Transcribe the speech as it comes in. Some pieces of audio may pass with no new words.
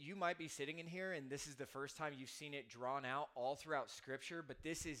might be sitting in here and this is the first time you've seen it drawn out all throughout Scripture, but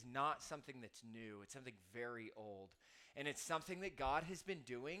this is not something that's new. It's something very old. And it's something that God has been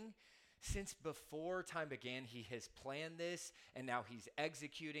doing since before time began. He has planned this, and now he's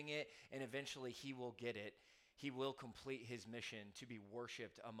executing it, and eventually he will get it. He will complete his mission to be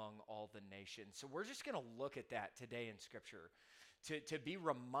worshiped among all the nations. So we're just going to look at that today in Scripture, to be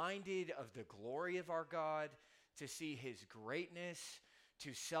reminded of the glory of our God, to see his greatness,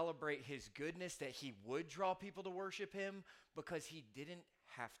 to celebrate his goodness, that he would draw people to worship him because he didn't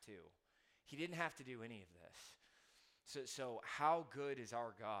have to. He didn't have to do any of this. So how good is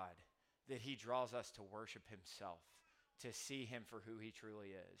our God that he draws us to worship himself, to see him for who he truly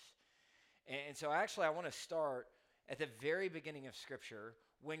is. And so actually I want to start at the very beginning of Scripture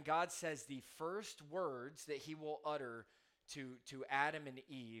when God says the first words that he will utter to Adam and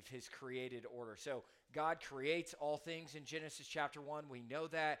Eve, his created order. So God creates all things in Genesis chapter 1. We know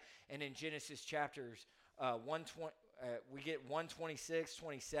that. And in Genesis chapters 120, we get 126,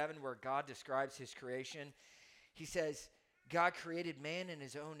 27, where God describes his creation. He says, God created man in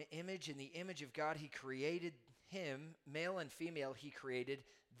his own image. In the image of God, he created him, male and female, he created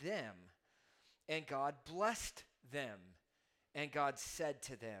them. And God blessed them. And God said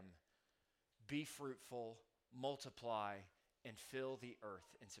to them, be fruitful, multiply, and fill the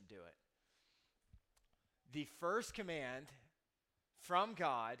earth and subdue it. The first command from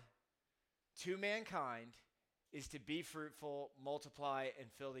God to mankind is to be fruitful, multiply,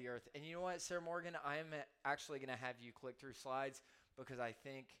 and fill the earth. And you know what, Sarah Morgan? I am actually going to have you click through slides because I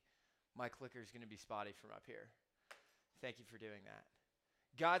think my clicker is going to be spotty from up here. Thank you for doing that.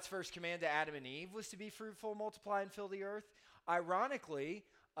 God's first command to Adam and Eve was to be fruitful, multiply, and fill the earth. Ironically,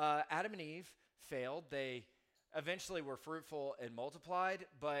 Adam and Eve failed. They eventually were fruitful and multiplied,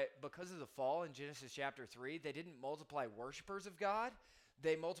 but because of the fall in Genesis chapter 3, they didn't multiply worshipers of God.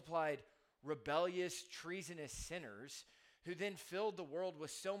 They multiplied rebellious, treasonous sinners who then filled the world with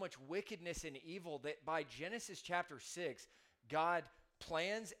so much wickedness and evil that by Genesis chapter 6, God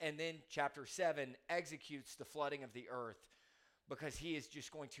plans and then chapter 7 executes the flooding of the earth because he is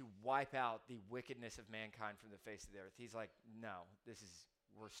just going to wipe out the wickedness of mankind from the face of the earth. He's like, no,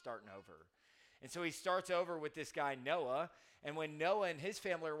 we're starting over. And so he starts over with this guy, Noah. And when Noah and his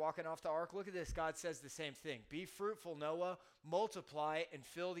family are walking off the ark, look at this. God says the same thing. Be fruitful, Noah, multiply, and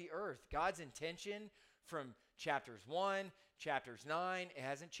fill the earth. God's intention from chapters 1, chapters 9, it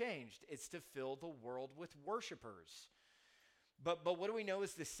hasn't changed. It's to fill the world with worshipers. But what do we know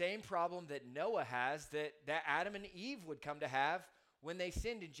is the same problem that Noah has that Adam and Eve would come to have when they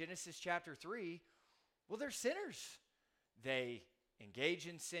sinned in Genesis chapter 3. Well, they're sinners. They engage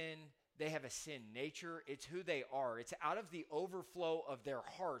in sin. They have a sin nature. It's who they are. It's out of the overflow of their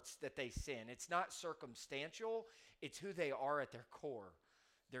hearts that they sin. It's not circumstantial. It's who they are at their core.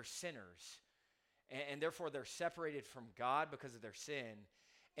 They're sinners. And therefore, they're separated from God because of their sin.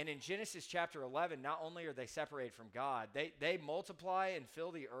 And in Genesis chapter 11, not only are they separated from God, they multiply and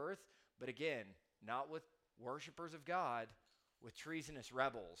fill the earth, but again, not with worshipers of God, with treasonous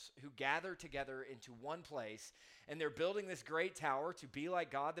rebels who gather together into one place, and they're building this great tower to be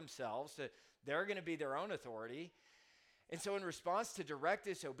like God themselves. They're going to be their own authority. And so in response to direct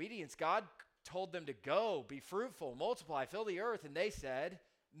disobedience, God told them to go, be fruitful, multiply, fill the earth. And they said,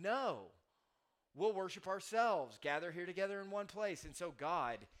 no, we'll worship ourselves, gather here together in one place. And so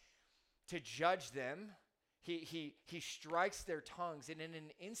God, to judge them, He strikes their tongues, and in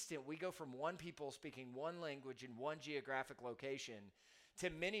an instant, we go from one people speaking one language in one geographic location to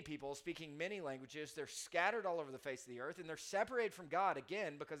many people speaking many languages. They're scattered all over the face of the earth, and they're separated from God,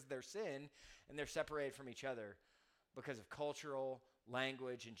 again, because of their sin, and they're separated from each other because of cultural,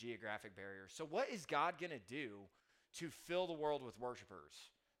 language, and geographic barriers. So what is God going to do to fill the world with worshipers?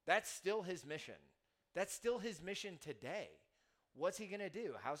 That's still his mission. That's still his mission today. What's he going to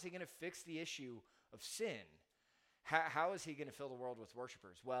do? How's he going to fix the issue of sin? How is he going to fill the world with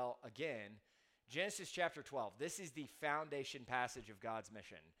worshipers? Well, again, Genesis chapter 12. This is the foundation passage of God's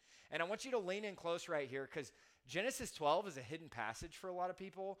mission. And I want you to lean in close right here because Genesis 12 is a hidden passage for a lot of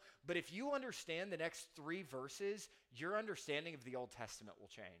people. But if you understand the next 3 verses, your understanding of the Old Testament will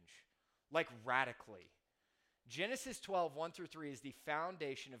change, like radically. Genesis 12, 1 through 3 is the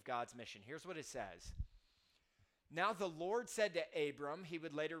foundation of God's mission. Here's what it says. Now the Lord said to Abram, he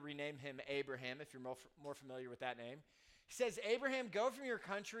would later rename him Abraham, if you're more familiar with that name. He says, Abraham, go from your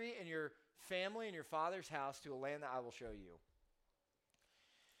country and your family and your father's house to a land that I will show you.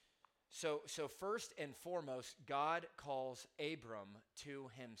 So first and foremost, God calls Abram to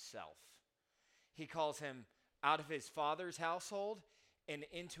himself. He calls him out of his father's household and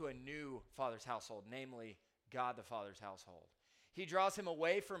into a new father's household, namely God the Father's household. He draws him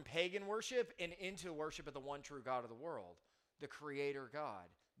away from pagan worship and into worship of the one true God of the world, the creator God,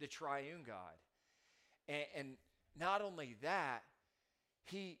 the triune God. And not only that,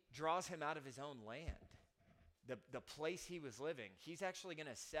 he draws him out of his own land, the place he was living. He's actually going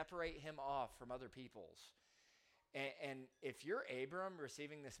to separate him off from other peoples. And if you're Abram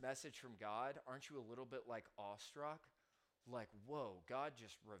receiving this message from God, aren't you a little bit like awestruck? Like, whoa, God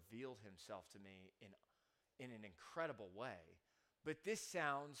just revealed himself to me in an incredible way. But this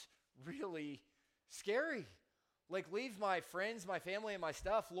sounds really scary. Like, leave my friends, my family, and my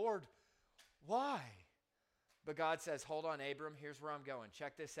stuff. Lord, why? But God says, hold on, Abram, here's where I'm going.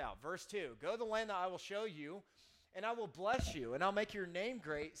 Check this out. Verse 2, go to the land that I will show you, and I will bless you, and I'll make your name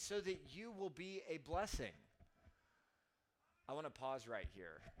great so that you will be a blessing. I want to pause right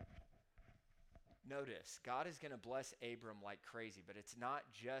here. Notice, God is going to bless Abram like crazy, but it's not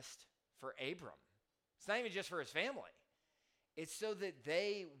just for Abram. It's not even just for his family. It's so that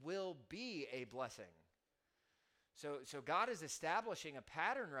they will be a blessing. So God is establishing a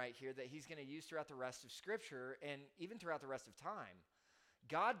pattern right here that he's going to use throughout the rest of Scripture and even throughout the rest of time.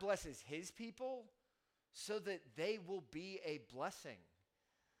 God blesses his people so that they will be a blessing.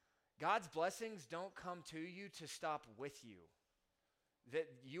 God's blessings don't come to you to stop with you. That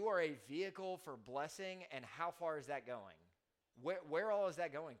you are a vehicle for blessing, and how far is that going? Where all is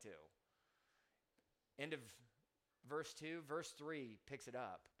that going to? End of verse 2. Verse 3 picks it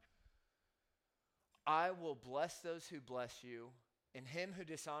up. I will bless those who bless you, and him who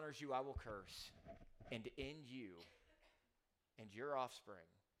dishonors you I will curse. And in you and your offspring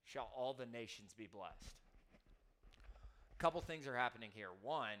shall all the nations be blessed. A couple things are happening here.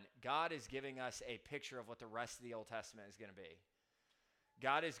 One, God is giving us a picture of what the rest of the Old Testament is going to be.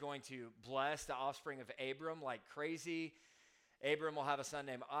 God is going to bless the offspring of Abram like crazy. Abram will have a son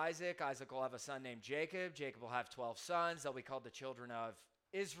named Isaac. Isaac will have a son named Jacob. Jacob will have 12 sons. They'll be called the children of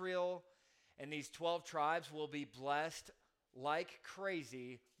Israel. And these 12 tribes will be blessed like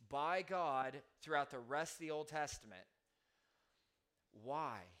crazy by God throughout the rest of the Old Testament.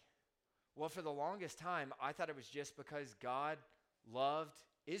 Why? Well, for the longest time, I thought it was just because God loved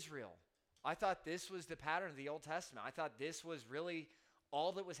Israel. I thought this was the pattern of the Old Testament. I thought this was really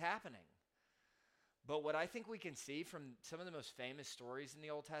all that was happening. But what I think we can see from some of the most famous stories in the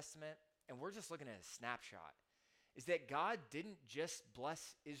Old Testament, and we're just looking at a snapshot, is that God didn't just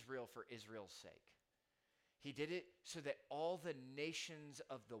bless Israel for Israel's sake. He did it so that all the nations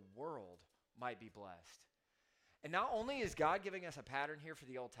of the world might be blessed. And not only is God giving us a pattern here for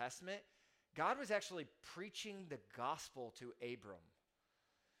the Old Testament, God was actually preaching the gospel to Abram.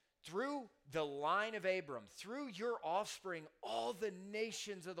 Through the line of Abram, through your offspring, all the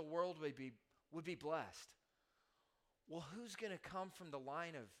nations of the world would be blessed. Well, who's going to come from the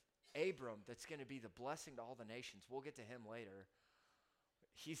line of Abram that's going to be the blessing to all the nations? We'll get to him later.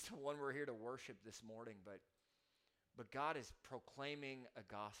 He's the one we're here to worship this morning, but God is proclaiming a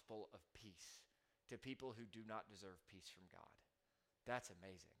gospel of peace to people who do not deserve peace from God. That's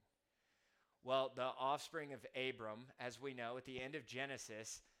amazing. Well, the offspring of Abram, as we know, at the end of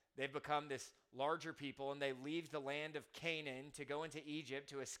Genesis, they've become this larger people, and they leave the land of Canaan to go into Egypt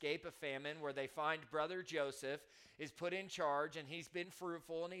to escape a famine, where they find brother Joseph is put in charge, and he's been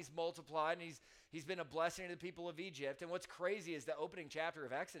fruitful, and he's multiplied, and he's been a blessing to the people of Egypt. And what's crazy is the opening chapter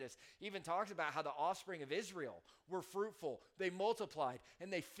of Exodus even talks about how the offspring of Israel were fruitful, they multiplied,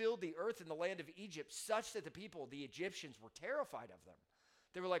 and they filled the earth in the land of Egypt, such that the people, the Egyptians, were terrified of them.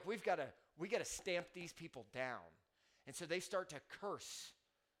 They were like, we got to stamp these people down. And so they start to curse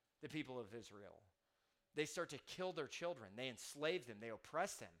the people of Israel. They start to kill their children. They enslave them. They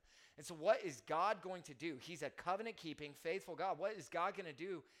oppress them. And so what is God going to do? He's a covenant-keeping, faithful God. What is God going to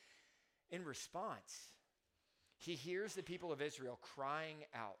do in response? He hears the people of Israel crying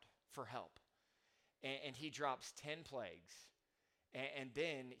out for help. And he drops 10 plagues. And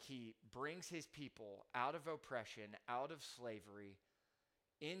then he brings his people out of oppression, out of slavery,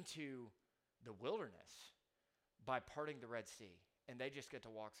 into the wilderness by parting the Red Sea. And they just get to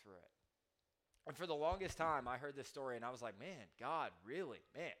walk through it. And for the longest time, I heard this story, and I was like, man, God, really?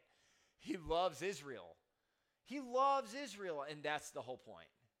 Man, he loves Israel. He loves Israel, and that's the whole point.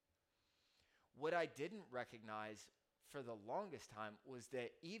 What I didn't recognize for the longest time was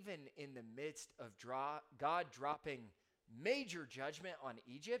that even in the midst of God dropping major judgment on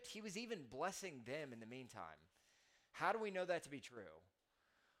Egypt, he was even blessing them in the meantime. How do we know that to be true?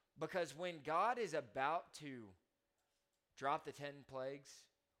 Because when God is about to drop the 10 plagues,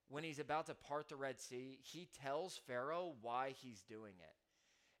 when he's about to part the Red Sea, he tells Pharaoh why he's doing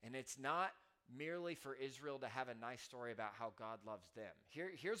it. And it's not merely for Israel to have a nice story about how God loves them.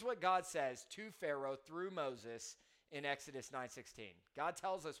 Here's what God says to Pharaoh through Moses in Exodus 9:16. God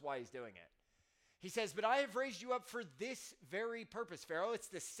tells us why he's doing it. He says, but I have raised you up for this very purpose, Pharaoh. It's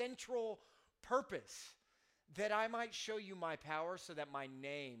the central purpose, that I might show you my power so that my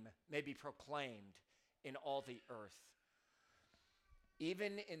name may be proclaimed in all the earth.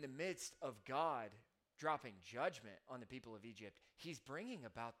 Even in the midst of God dropping judgment on the people of Egypt, he's bringing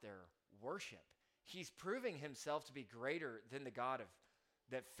about their worship. He's proving himself to be greater than the God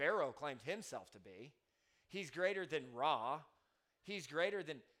that Pharaoh claimed himself to be. He's greater than Ra. He's greater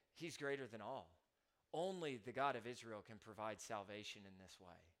than all. Only the God of Israel can provide salvation in this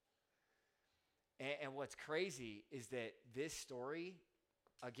way. And what's crazy is that this story,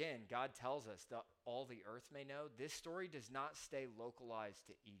 again, God tells us that all the earth may know, this story does not stay localized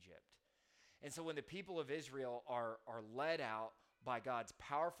to Egypt. And so when the people of Israel are led out by God's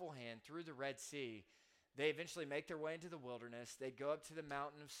powerful hand through the Red Sea, they eventually make their way into the wilderness. They'd go up to the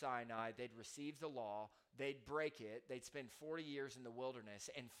mountain of Sinai. They'd receive the law. They'd break it. They'd spend 40 years in the wilderness.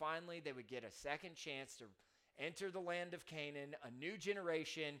 And finally, they would get a second chance to enter the land of Canaan, a new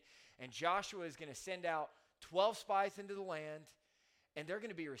generation. And Joshua is going to send out 12 spies into the land. And they're going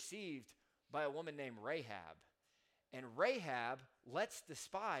to be received by a woman named Rahab. And Rahab lets the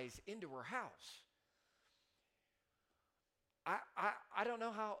spies into her house. I don't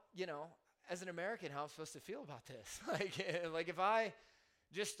know how, as an American, how I'm supposed to feel about this. Like if I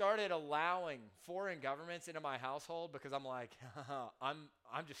just started allowing foreign governments into my household because I'm like,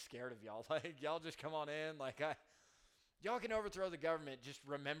 I'm just scared of y'all. Like, y'all just come on in. Like, y'all can overthrow the government. Just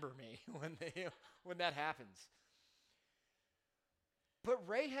remember me when that happens. But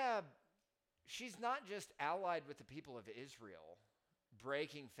Rahab, she's not just allied with the people of Israel,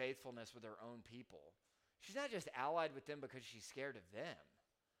 breaking faithfulness with her own people. She's not just allied with them because she's scared of them.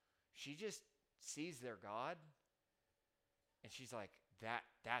 She just sees their God, and she's like,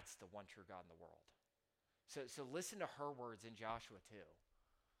 that's the one true God in the world. So listen to her words in Joshua 2.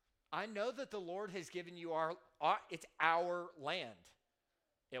 I know that the Lord has given you it's our land.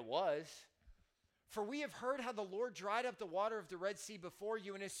 It was. For we have heard how the Lord dried up the water of the Red Sea before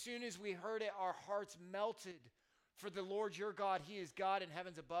you, and as soon as we heard it, our hearts melted. For the Lord your God, he is God in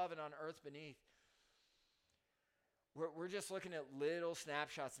heavens above and on earth beneath. We're just looking at little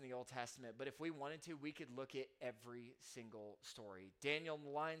snapshots in the Old Testament, but if we wanted to, we could look at every single story. Daniel in the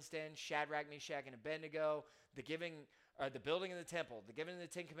lion's den, Shadrach, Meshach, and Abednego, the building of the temple, the giving of the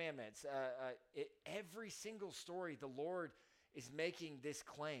Ten Commandments. Every single story, the Lord is making this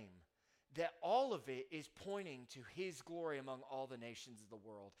claim that all of it is pointing to his glory among all the nations of the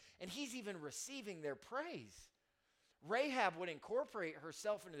world. And he's even receiving their praise. Rahab would incorporate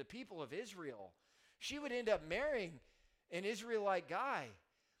herself into the people of Israel. She would end up marrying an Israelite guy.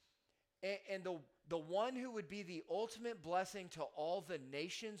 And the one who would be the ultimate blessing to all the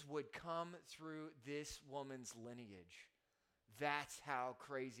nations would come through this woman's lineage. That's how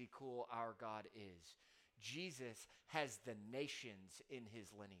crazy cool our God is. Jesus has the nations in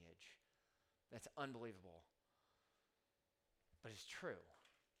his lineage. That's unbelievable. But it's true.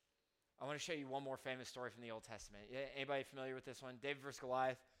 I want to show you one more famous story from the Old Testament. Anybody familiar with this one? David versus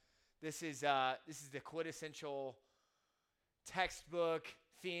Goliath. This is the quintessential textbook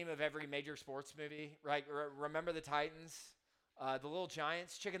theme of every major sports movie, right? Remember the Titans, the Little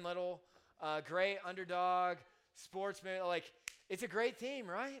Giants, Chicken Little, great underdog, sportsman. Like, it's a great theme,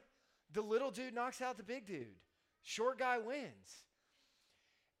 right? The little dude knocks out the big dude. Short guy wins.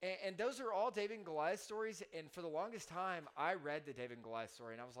 And those are all David and Goliath stories. And for the longest time, I read the David and Goliath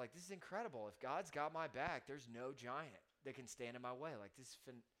story, and I was like, this is incredible. If God's got my back, there's no giant that can stand in my way. Like, this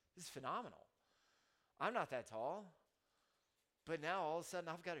is phenomenal. I'm not that tall, but now all of a sudden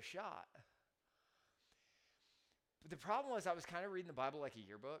I've got a shot. But the problem was I was kind of reading the Bible like a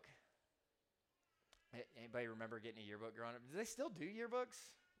yearbook. Anybody remember getting a yearbook growing up? Do they still do yearbooks?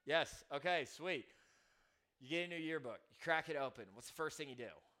 Yes. Okay, sweet. You get a new yearbook. You crack it open. What's the first thing you do?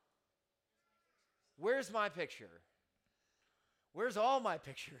 Where's my picture? Where's all my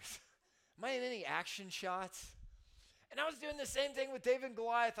pictures? Am I in any action shots? And I was doing the same thing with David and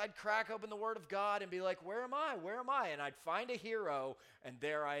Goliath. I'd crack open the Word of God and be like, where am I? Where am I? And I'd find a hero, and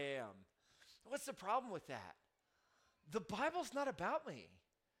there I am. What's the problem with that? The Bible's not about me.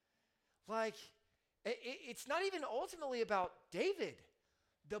 Like, it's not even ultimately about David.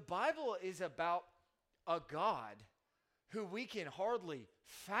 The Bible is about a God who we can hardly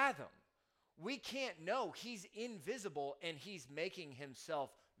fathom. We can't know. He's invisible, and he's making himself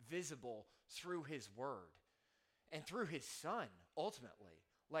visible through his word and through his son, ultimately.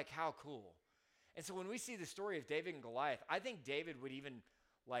 Like, how cool. And so when we see the story of David and Goliath, I think David would even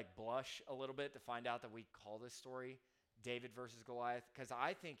like blush a little bit to find out that we call this story David versus Goliath, because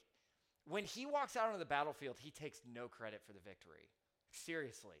I think When he walks out on the battlefield, he takes no credit for the victory.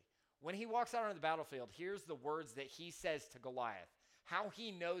 Seriously. When he walks out on the battlefield, here's the words that he says to Goliath, how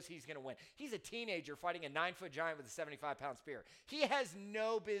he knows he's going to win. He's a teenager fighting a 9-foot giant with a 75-pound spear. He has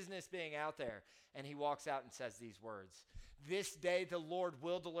no business being out there. And he walks out and says these words, "This day the Lord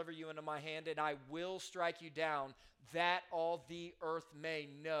will deliver you into my hand, and I will strike you down, that all the earth may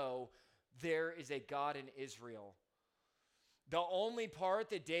know there is a God in Israel." The only part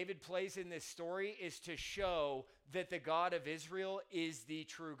that David plays in this story is to show that the God of Israel is the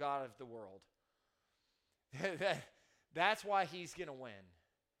true God of the world. That's why he's going to win.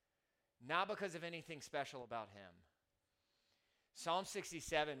 Not because of anything special about him. Psalm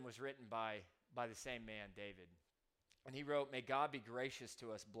 67 was written by the same man, David. And he wrote, "May God be gracious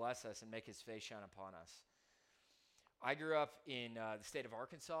to us, bless us, and make his face shine upon us." I grew up in the state of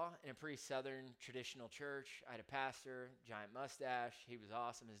Arkansas in a pretty southern traditional church. I had a pastor, giant mustache. He was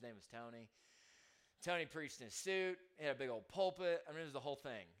awesome. His name was Tony. Tony preached in a suit. He had a big old pulpit. I mean, it was the whole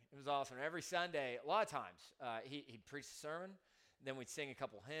thing. It was awesome. And every Sunday, a lot of times, he'd preach a sermon. Then we'd sing a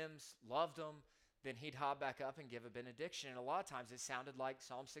couple hymns, loved them. Then he'd hop back up and give a benediction. And a lot of times it sounded like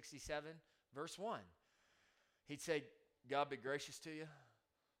Psalm 67, verse 1. He'd say, "God be gracious to you,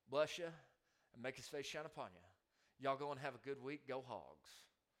 bless you, and make his face shine upon you. Y'all go and have a good week. Go Hogs."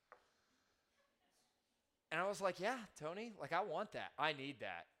 And I was like, yeah, Tony, like I want that. I need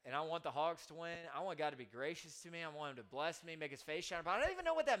that. And I want the Hogs to win. I want God to be gracious to me. I want him to bless me, make his face shine upon me. I don't even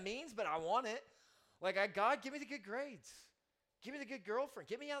know what that means, but I want it. Like, God, give me the good grades. Give me the good girlfriend.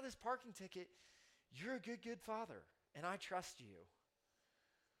 Get me out of this parking ticket. You're a good father, and I trust you.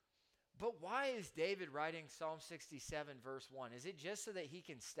 But why is David writing Psalm 67, verse 1? Is it just so that he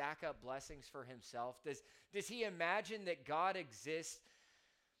can stack up blessings for himself? Does he imagine that God exists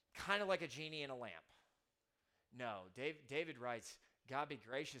kind of like a genie in a lamp? No, David writes, "God be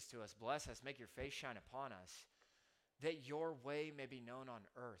gracious to us, bless us, make your face shine upon us, that your way may be known on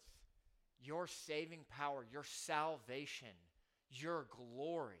earth, your saving power, your salvation, your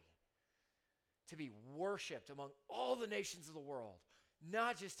glory, to be worshiped among all the nations of the world."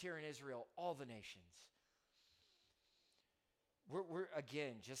 Not just here in Israel, all the nations. We're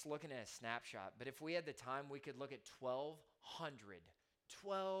again, just looking at a snapshot. But if we had the time, we could look at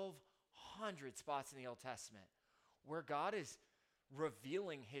 1,200 spots in the Old Testament where God is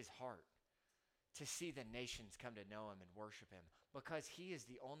revealing his heart to see the nations come to know him and worship him, because he is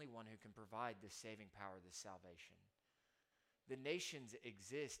the only one who can provide this saving power, this salvation. The nations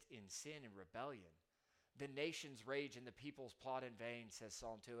exist in sin and rebellion. The nations rage and the peoples plot in vain, says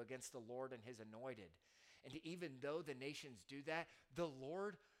Psalm 2, against the Lord and his anointed. And even though the nations do that, the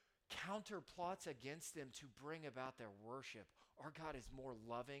Lord counterplots against them to bring about their worship. Our God is more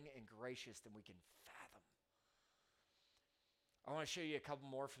loving and gracious than we can fathom. I want to show you a couple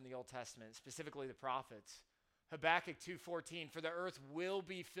more from the Old Testament, specifically the prophets. Habakkuk 2:14, "For the earth will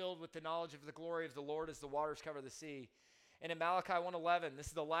be filled with the knowledge of the glory of the Lord as the waters cover the sea." And in Malachi 1:11, this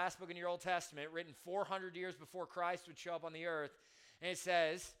is the last book in your Old Testament, written 400 years before Christ would show up on the earth. And it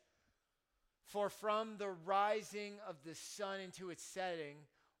says, "For from the rising of the sun into its setting,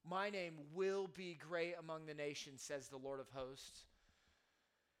 my name will be great among the nations, says the Lord of hosts."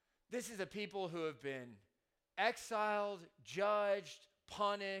 This is a people who have been exiled, judged,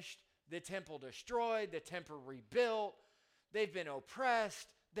 punished, the temple destroyed, the temple rebuilt. They've been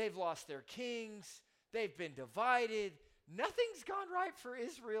oppressed. They've lost their kings. They've been divided. Nothing's gone right for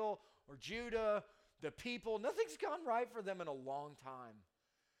Israel or Judah, the people. Nothing's gone right for them in a long time.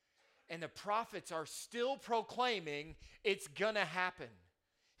 And the prophets are still proclaiming it's going to happen.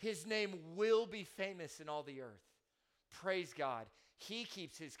 His name will be famous in all the earth. Praise God. He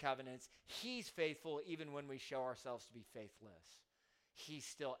keeps his covenants. He's faithful even when we show ourselves to be faithless. He's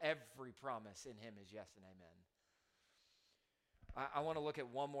still, every promise in him is yes and amen. I want to look at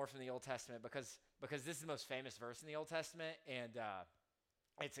one more from the Old Testament because this is the most famous verse in the Old Testament, and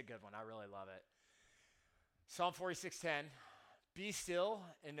it's a good one. I really love it. Psalm 46:10, "Be still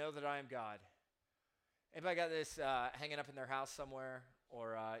and know that I am God." Anybody got this hanging up in their house somewhere?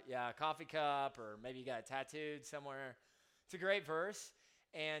 Or, a coffee cup, or maybe you got it tattooed somewhere. It's a great verse,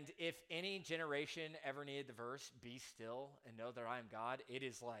 and if any generation ever needed the verse, "Be still and know that I am God," it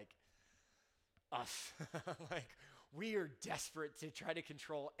is like us. Like, we are desperate to try to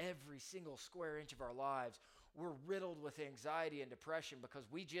control every single square inch of our lives. We're riddled with anxiety and depression because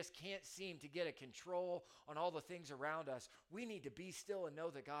we just can't seem to get a control on all the things around us. We need to be still and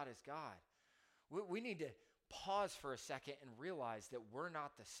know that God is God. We need to pause for a second and realize that we're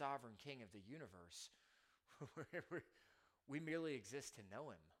not the sovereign king of the universe. We merely exist to know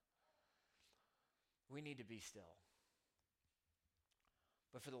him. We need to be still.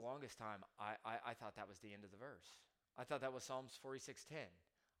 But for the longest time, I thought that was the end of the verse. I thought that was Psalms 46:10.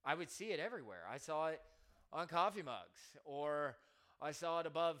 I would see it everywhere. I saw it on coffee mugs, or I saw it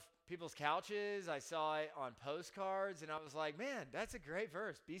above people's couches. I saw it on postcards, and I was like, man, that's a great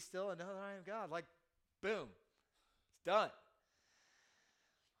verse. Be still and know that I am God. Like, boom, it's done.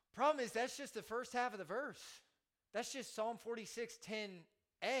 Problem is, that's just the first half of the verse. That's just Psalm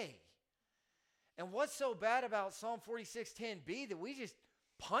 46:10a. And what's so bad about Psalm 46:10b that we just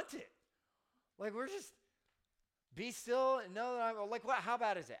punt it? Like, we're just, be still and know that I'm, like, what? How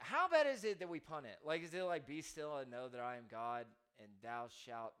bad is it? How bad is it that we punt it? Like, is it like, be still and know that I am God, and thou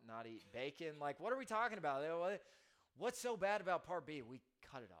shalt not eat bacon? Like, what are we talking about? What's so bad about part B? We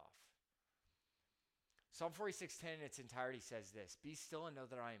cut it off. Psalm 46:10 in its entirety says this: be still and know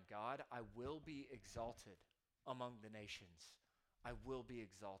that I am God. I will be exalted among the nations. I will be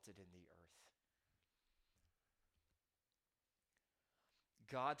exalted in the earth.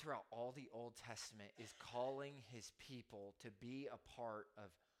 God, throughout all the Old Testament, is calling his people to be a part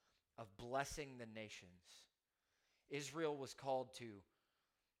of blessing the nations. Israel was called to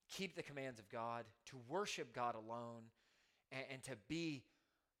keep the commands of God, to worship God alone, and to be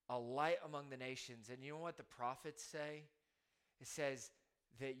a light among the nations. And you know what the prophets say? It says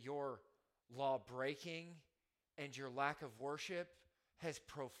that your law breaking and your lack of worship has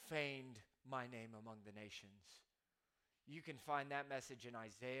profaned my name among the nations. You can find that message in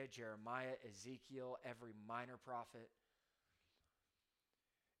Isaiah, Jeremiah, Ezekiel, every minor prophet.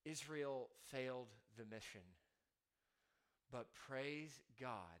 Israel failed the mission. But praise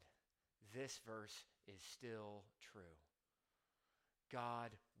God, this verse is still true. God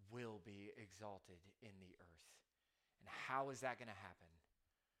will be exalted in the earth. And how is that going to happen?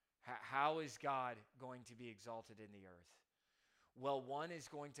 How is God going to be exalted in the earth? Well, one is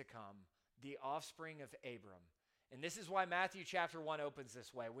going to come, the offspring of Abram. And this is why Matthew chapter 1 opens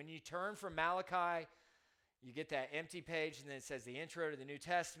this way. When you turn from Malachi, you get that empty page, and then it says the intro to the New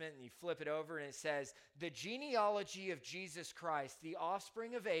Testament, and you flip it over, and it says, the genealogy of Jesus Christ, the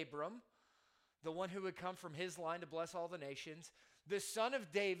offspring of Abram, the one who would come from his line to bless all the nations, the son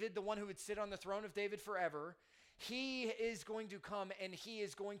of David, the one who would sit on the throne of David forever. He is going to come, and he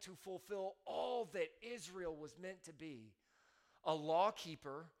is going to fulfill all that Israel was meant to be: a law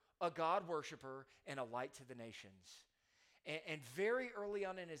keeper, a God worshiper, and a light to the nations. And very early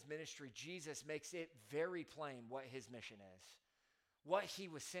on in his ministry, Jesus makes it very plain what his mission is, what he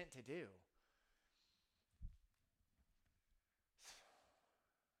was sent to do.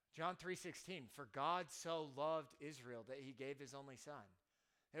 John 3:16, for God so loved Israel that he gave his only son.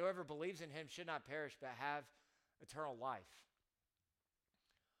 Whoever believes in him should not perish but have eternal life.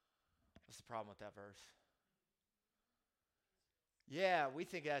 What's the problem with that verse? Yeah, we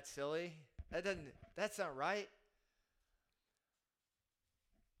think that's silly. That's not right.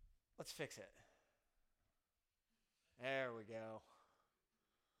 Let's fix it. There we go.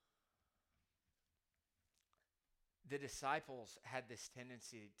 The disciples had this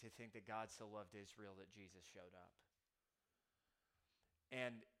tendency to think that God so loved Israel that Jesus showed up.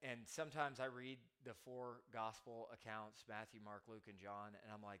 And sometimes I read the four gospel accounts, Matthew, Mark, Luke, and John,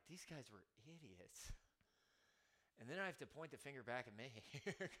 and I'm like, these guys were idiots. And then I have to point the finger back at me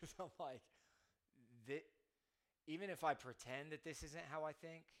because I'm like, even if I pretend that this isn't how I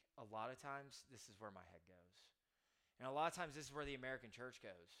think, a lot of times this is where my head goes. And a lot of times this is where the American church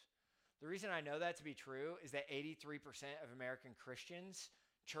goes. The reason I know that to be true is that 83% of American Christians,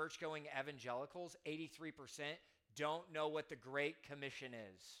 church-going evangelicals, 83% don't know what the Great Commission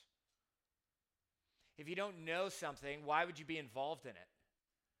is. If you don't know something, why would you be involved in it?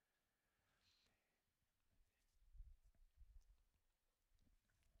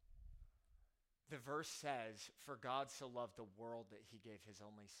 The verse says, for God so loved the world that he gave his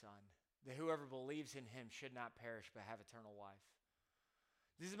only son, that whoever believes in him should not perish but have eternal life.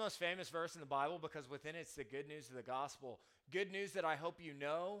 This is the most famous verse in the Bible because within it's the good news of the gospel. Good news that I hope you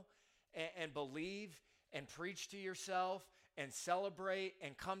know and believe and preach to yourself and celebrate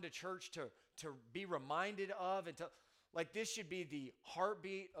and come to church to be reminded of. And to, like, this should be the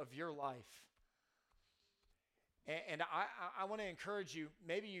heartbeat of your life. And I want to encourage you,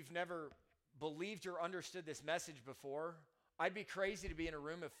 maybe you've never believed or understood this message before. I'd be crazy to be in a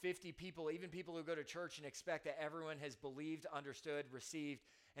room of 50 people, even people who go to church, and expect that everyone has believed, understood, received,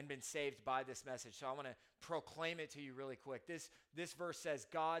 and been saved by this message. So I want to proclaim it to you really quick. This verse says,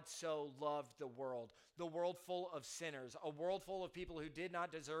 God so loved the world full of sinners, a world full of people who did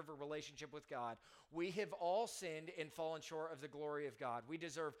not deserve a relationship with God. We have all sinned and fallen short of the glory of God. We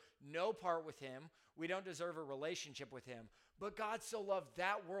deserve no part with him. We don't deserve a relationship with him. But God so loved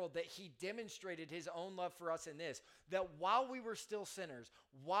that world that he demonstrated his own love for us in this, that while we were still sinners,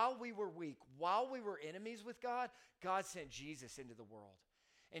 while we were weak, while we were enemies with God, God sent Jesus into the world.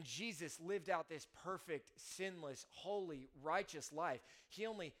 And Jesus lived out this perfect, sinless, holy, righteous life. He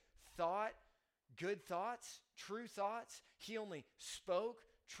only thought good thoughts, true thoughts. He only spoke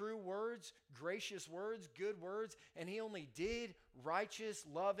true words, gracious words, good words. And he only did righteous,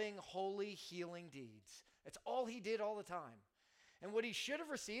 loving, holy, healing deeds. That's all he did all the time. And what he should have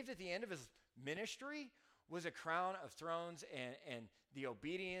received at the end of his ministry was a crown of thrones and the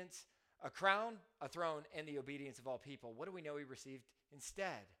obedience, a crown, a throne, and the obedience of all people. What do we know he received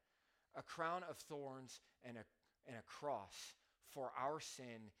instead? A crown of thorns and a cross for our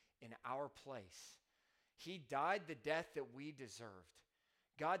sin in our place. He died the death that we deserved.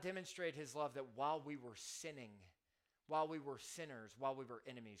 God demonstrated his love that while we were sinning, while we were sinners, while we were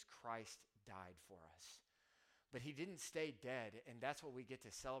enemies, Christ died for us. But he didn't stay dead, and that's what we get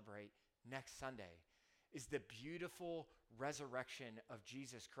to celebrate next Sunday, is the beautiful resurrection of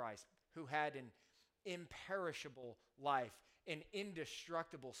Jesus Christ, who had an imperishable life, an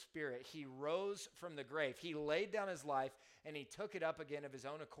indestructible spirit. He rose from the grave. He laid down his life, and he took it up again of his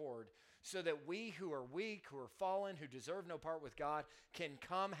own accord, so that we who are weak, who are fallen, who deserve no part with God, can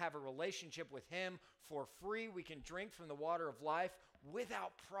come have a relationship with him for free. We can drink from the water of life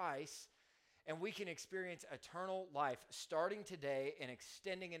without price, and we can experience eternal life starting today and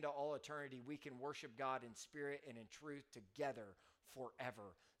extending into all eternity. We can worship God in spirit and in truth together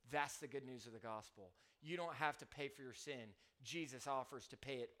forever. That's the good news of the gospel. You don't have to pay for your sin. Jesus offers to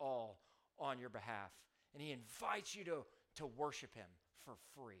pay it all on your behalf. And he invites you to worship him for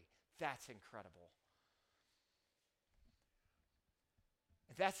free. That's incredible.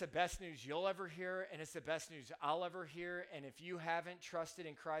 That's the best news you'll ever hear, and it's the best news I'll ever hear. And if you haven't trusted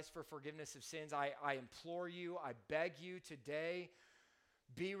in Christ for forgiveness of sins, I implore you, I beg you today,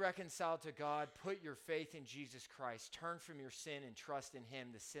 be reconciled to God. Put your faith in Jesus Christ. Turn from your sin and trust in him,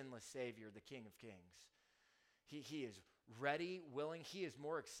 the sinless Savior, the King of Kings. He is ready, willing. He is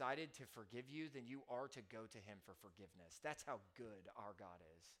more excited to forgive you than you are to go to him for forgiveness. That's how good our God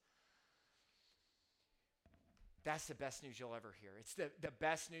is. That's the best news you'll ever hear. It's the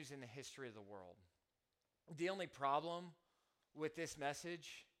best news in the history of the world. The only problem with this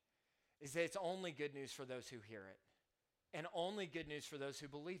message is that it's only good news for those who hear it, and only good news for those who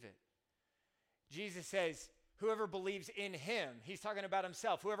believe it. Jesus says, whoever believes in him, he's talking about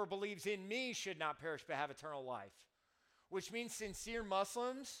himself, whoever believes in me should not perish but have eternal life, which means sincere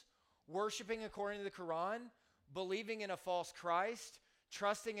Muslims worshiping according to the Quran, believing in a false Christ,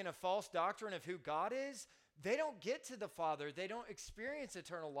 trusting in a false doctrine of who God is, they don't get to the Father. They don't experience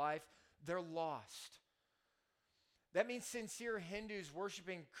eternal life. They're lost. That means sincere Hindus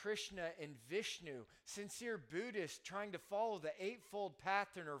worshiping Krishna and Vishnu, sincere Buddhists trying to follow the eightfold path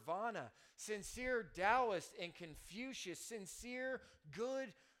to nirvana, sincere Taoists and Confucius, sincere,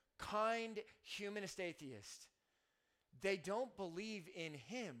 good, kind, humanist atheists. They don't believe in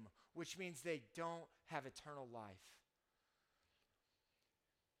him, which means they don't have eternal life.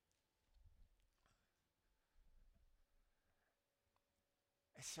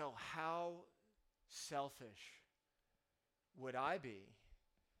 So how selfish would I be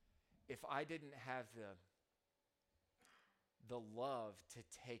if I didn't have the love to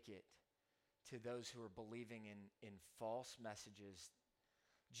take it to those who are believing in false messages?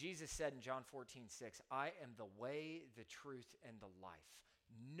 Jesus said in John 14:6, I am the way, the truth, and the life.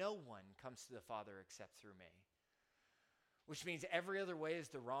 No one comes to the Father except through me. Which means every other way is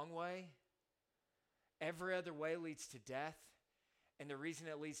the wrong way. Every other way leads to death. And the reason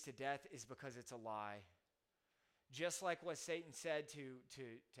it leads to death is because it's a lie. Just like what Satan said to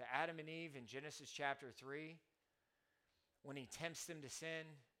Adam and Eve in Genesis chapter 3, when he tempts them to sin,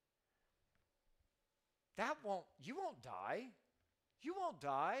 you won't die. You won't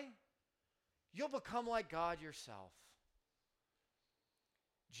die. You'll become like God yourself.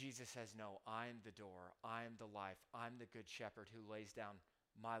 Jesus says, no, I'm the door. I'm the life. I'm the good shepherd who lays down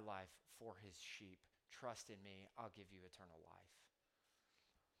my life for his sheep. Trust in me. I'll give you eternal life.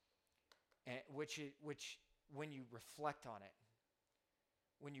 And which when you reflect on it,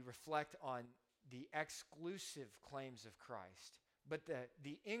 when you reflect on the exclusive claims of Christ, but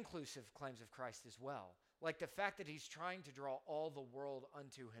the inclusive claims of Christ as well, like the fact that he's trying to draw all the world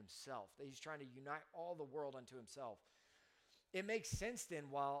unto himself, that he's trying to unite all the world unto himself, it makes sense then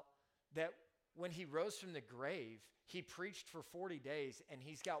when he rose from the grave, he preached for 40 days, and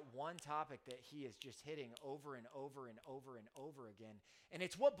he's got one topic that he is just hitting over and over and over and over again. And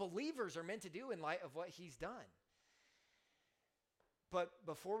it's what believers are meant to do in light of what he's done. But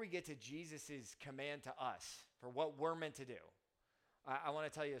before we get to Jesus' command to us for what we're meant to do, I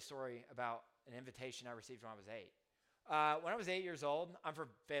want to tell you a story about an invitation I received when I was 8. When I was 8 years old, I'm from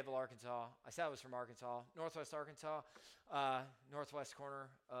Fayetteville, Arkansas. I said I was from Arkansas, Northwest Arkansas, northwest corner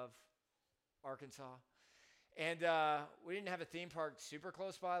of Arkansas. And we didn't have a theme park super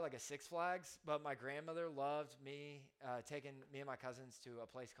close by, like a Six Flags, but my grandmother loved me taking me and my cousins to a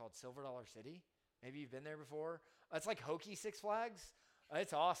place called Silver Dollar City. Maybe you've been there before. It's like hokey Six Flags.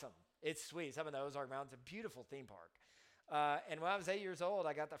 It's awesome. It's sweet. It's up in the Ozark Mountains, a beautiful theme park. And when I was 8 years old,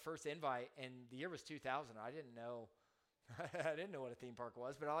 I got the first invite, and the year was 2000. I didn't know what a theme park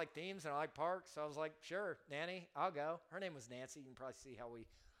was, but I like themes and I like parks, so I was like, sure, Nanny, I'll go. Her name was Nancy. You can probably see how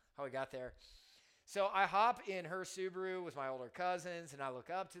we got there. So I hop in her Subaru with my older cousins, and I look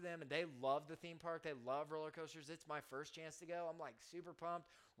up to them, and they love the theme park. They love roller coasters. It's my first chance to go. I'm like super pumped.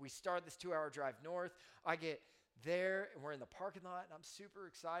 We start this 2-hour drive north. I get there, and we're in the parking lot, and I'm super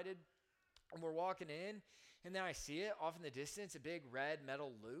excited. And we're walking in, and then I see it off in the distance, a big red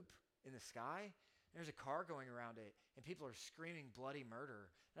metal loop in the sky. There's a car going around it, and people are screaming bloody murder.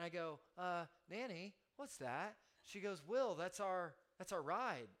 And I go, Nanny, what's that? She goes, Will, that's our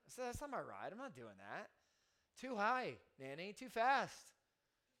ride. I said, that's not my ride. I'm not doing that. Too high, Nanny. Too fast.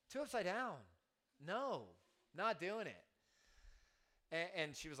 Too upside down. No, not doing it.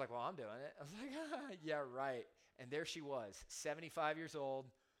 And she was like, well, I'm doing it. I was like, yeah, right. And there she was, 75 years old,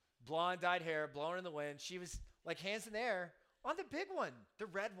 blonde dyed hair, blowing in the wind. She was like hands in the air on the big one, the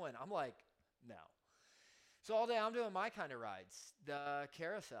red one. I'm like, no. So all day I'm doing my kind of rides, the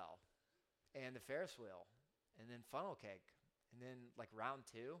carousel and the Ferris wheel and then funnel cake and then like round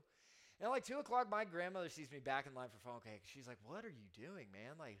 2. And at like 2 o'clock, my grandmother sees me back in line for funnel cake. She's like, what are you doing,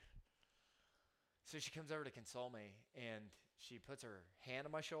 man? Like, so she comes over to console me and she puts her hand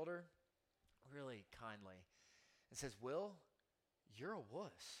on my shoulder really kindly and says, Will, you're a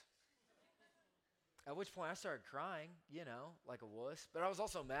wuss. At which point I started crying, like a wuss. But I was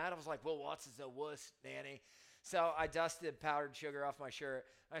also mad. I was like, Will Watts is a wuss, Nanny. So I dusted powdered sugar off my shirt.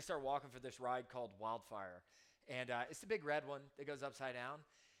 And I started walking for this ride called Wildfire. And it's the big red one that goes upside down.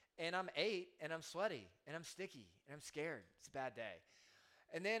 And I'm 8, and I'm sweaty, and I'm sticky, and I'm scared. It's a bad day.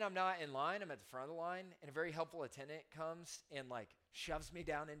 And then I'm not in line. I'm at the front of the line. And a very helpful attendant comes and, shoves me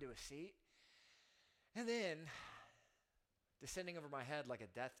down into a seat. And then, descending over my head like a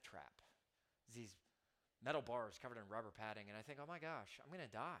death trap, these metal bars covered in rubber padding, and I think, oh my gosh, I'm going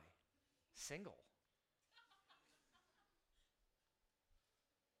to die. Single.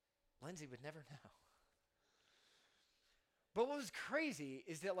 Lindsay would never know. But what was crazy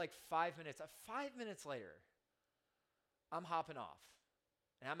is that 5 minutes later, I'm hopping off,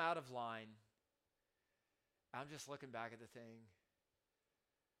 and I'm out of line. I'm just looking back at the thing.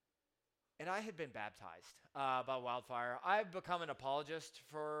 And I had been baptized by Wildfire. I've become an apologist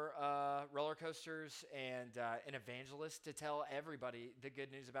for roller coasters and an evangelist to tell everybody the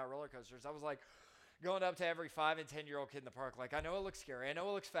good news about roller coasters. I was going up to every 5 and 10-year-old kid in the park, I know it looks scary. I know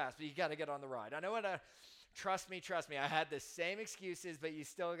it looks fast, but you got to get on the ride. I know what trust me. I had the same excuses, but you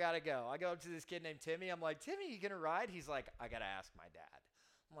still got to go. I go up to this kid named Timmy. I'm like, Timmy, you going to ride? He's like, I got to ask my dad.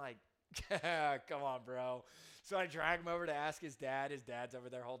 I'm like, come on, bro. So I drag him over to ask his dad. His dad's over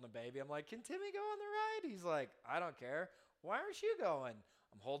there holding a baby. I'm like, can Timmy go on the ride? He's like, I don't care. Why aren't you going?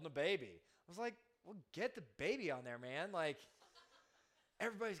 I'm holding a baby. I was like, well, get the baby on there, man.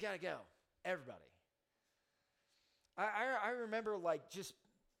 Everybody's got to go. Everybody. I remember just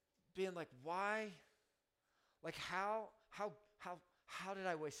being like, why? How did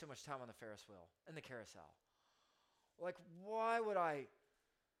I waste so much time on the Ferris wheel and the carousel? Why would I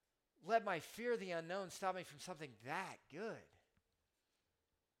let my fear of the unknown stop me from something that good?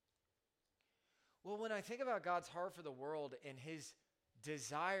 Well, when I think about God's heart for the world and his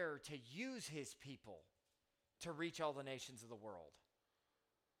desire to use his people to reach all the nations of the world,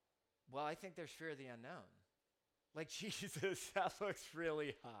 well, I think there's fear of the unknown. Jesus, that looks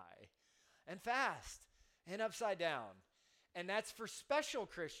really high and fast and upside down. And that's for special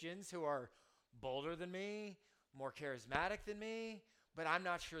Christians who are bolder than me, more charismatic than me, but I'm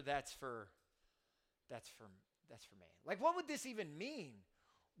not sure that's for me. What would this even mean?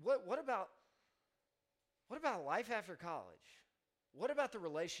 What about life after college? What about the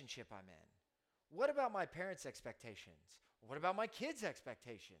relationship I'm in? What about my parents' expectations? What about my kids'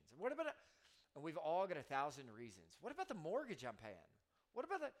 expectations? And we've all got 1,000 reasons. What about the mortgage I'm paying? What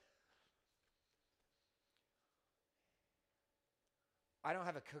about I don't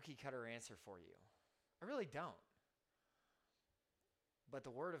have a cookie cutter answer for you. I really don't. But the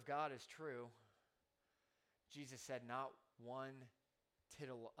word of God is true. Jesus said not one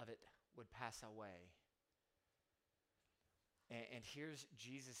tittle of it would pass away. And here's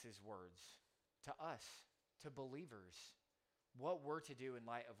Jesus' words to us, to believers, what we're to do in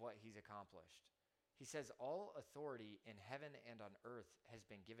light of what he's accomplished. He says, all authority in heaven and on earth has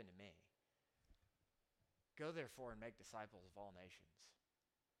been given to me. Go therefore and make disciples of all nations.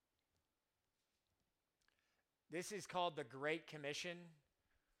 This is called the Great Commission.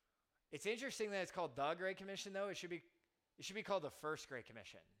 It's interesting that it's called the Great Commission, though. It should be called the First Great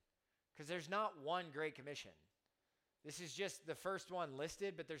Commission, because there's not one Great Commission. This is just the first one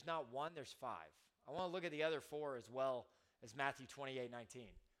listed, but there's not one, there's 5. I want to look at the other 4 as well as Matthew 28:19.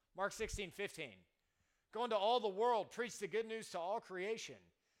 Mark 16:15. Go into all the world, preach the good news to all creation.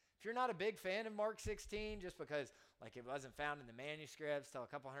 If you're not a big fan of Mark 16, just because it wasn't found in the manuscripts till a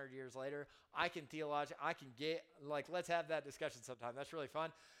couple hundred years later, I can get, let's have that discussion sometime. That's really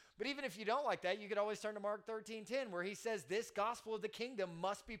fun. But even if you don't like that, you could always turn to Mark 13:10, where he says this gospel of the kingdom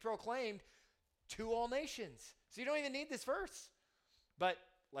must be proclaimed to all nations. So you don't even need this verse. But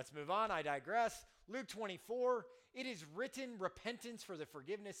let's move on. I digress. Luke 24, it is written, repentance for the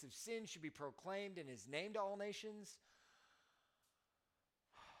forgiveness of sins should be proclaimed in his name to all nations.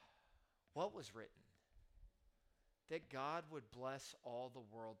 What was written? That God would bless all the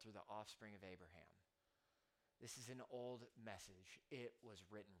world through the offspring of Abraham. This is an old message. It was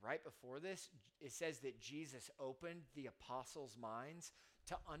written. Right before this, it says that Jesus opened the apostles' minds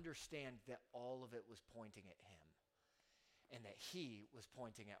to understand that all of it was pointing at him and that he was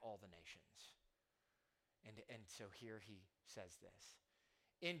pointing at all the nations. And so here he says this.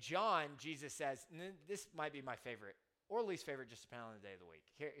 In John, Jesus says, and this might be my favorite or least favorite, just depending on the day of the week.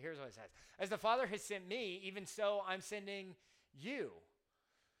 Here's what it says. As the Father has sent me, even so I'm sending you.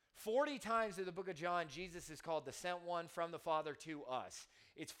 40 times in the book of John, Jesus is called the sent one from the Father to us.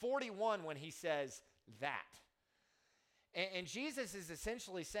 It's 41 when he says that. And Jesus is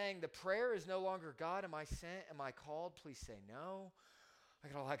essentially saying the prayer is no longer, God, am I sent? Am I called? Please say no. I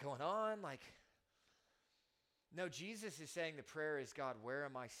got a lot going on. No, Jesus is saying the prayer is, God, where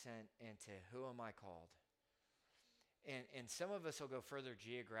am I sent and to who am I called? And some of us will go further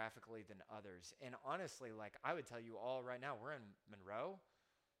geographically than others. And honestly, I would tell you all right now, we're in Monroe.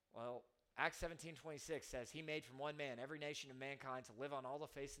 Well, Acts 17:26 says, he made from one man every nation of mankind to live on all the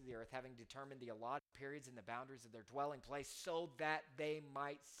face of the earth, having determined the allotted periods and the boundaries of their dwelling place, so that they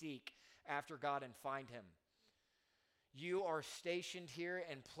might seek after God and find him. You are stationed here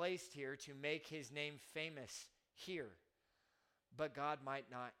and placed here to make his name famous here. But God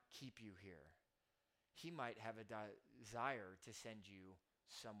might not keep you here. He might have a desire to send you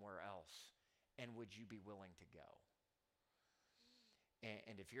somewhere else. And would you be willing to go?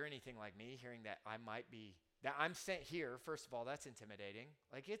 And if you're anything like me, hearing that that I'm sent here, first of all, that's intimidating.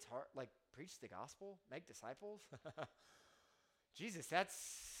 It's hard. Preach the gospel, make disciples. Jesus,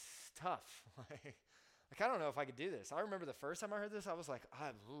 that's tough. I don't know if I could do this. I remember the first time I heard this, I was like,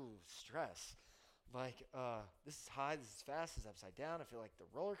 stress. This is high, this is fast, this is upside down. I feel like the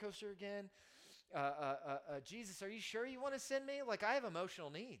roller coaster again. Jesus, are you sure you want to send me? I have emotional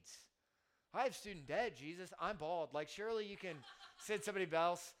needs. I have student debt, Jesus. I'm bald. Surely you can send somebody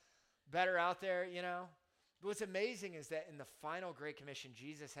else better out there, But what's amazing is that in the final Great Commission,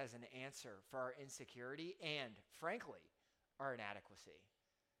 Jesus has an answer for our insecurity and, frankly, our inadequacy.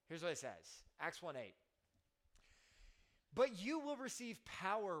 Here's what it says. Acts 1:8. But you will receive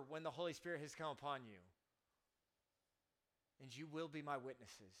power when the Holy Spirit has come upon you. And you will be my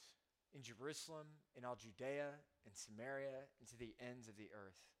witnesses in Jerusalem, in all Judea, and Samaria, and to the ends of the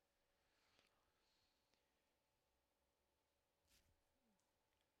earth.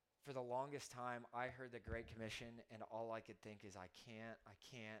 For the longest time, I heard the Great Commission, and all I could think is, I can't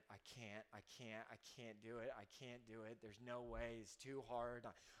do it. I can't do it. There's no way. It's too hard.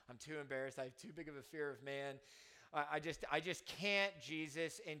 I'm too embarrassed. I have too big of a fear of man. I just can't,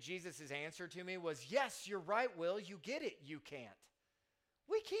 Jesus. And Jesus' answer to me was, yes, you're right, Will. You get it. You can't.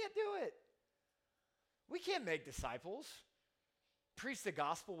 We can't do it. We can't make disciples. Preach the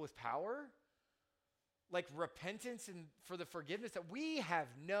gospel with power. Repentance and for the forgiveness that we have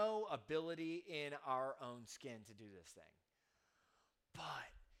no ability in our own skin to do this thing. But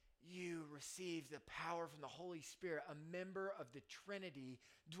you receive the power from the Holy Spirit. A member of the Trinity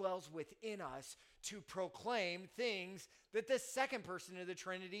dwells within us to proclaim things that the second person of the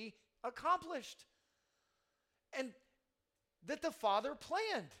Trinity accomplished and that the Father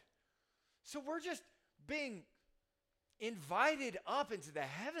planned. So we're just being invited up into the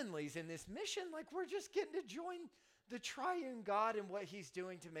heavenlies in this mission. We're just getting to join the triune God and what he's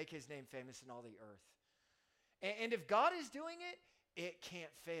doing to make his name famous in all the earth. And if God is doing it, it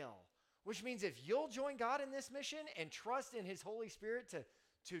can't fail. Which means if you'll join God in this mission and trust in his Holy Spirit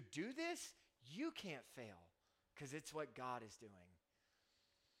to do this, you can't fail because it's what God is doing.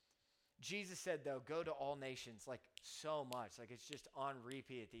 Jesus said, though, go to all nations, like so much. Like it's just on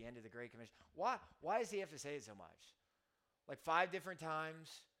repeat at the end of the Great Commission. Why does he have to say it so much? Like 5 different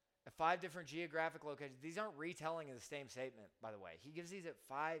times, at 5 different geographic locations. These aren't retelling of the same statement, by the way. He gives these at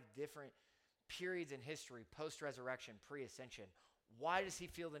 5 different periods in history, post-resurrection, pre-ascension. Why does he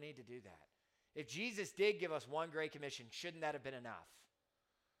feel the need to do that? If Jesus did give us one Great Commission, shouldn't that have been enough?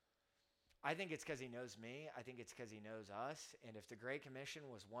 I think it's because he knows me. I think it's because he knows us. And if the Great Commission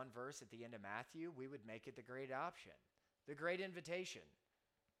was one verse at the end of Matthew, we would make it the Great Option, the Great Invitation,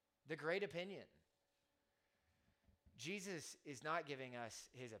 the Great Opinion. Jesus is not giving us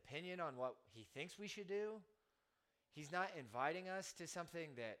his opinion on what he thinks we should do. He's not inviting us to something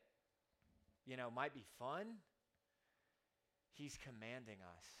that, might be fun. He's commanding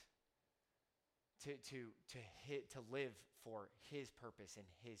us to live for his purpose and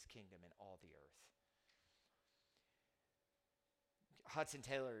his kingdom in all the earth. Hudson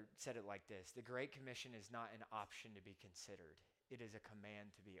Taylor said it like this: the Great Commission is not an option to be considered. It is a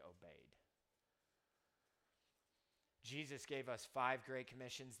command to be obeyed. Jesus gave us 5 Great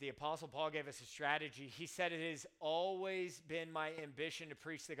Commissions. The Apostle Paul gave us a strategy. He said, it has always been my ambition to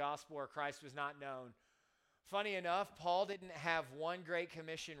preach the gospel where Christ was not known. Funny enough, Paul didn't have one Great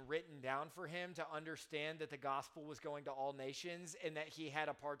Commission written down for him to understand that the gospel was going to all nations and that he had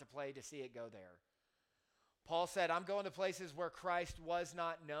a part to play to see it go there. Paul said, I'm going to places where Christ was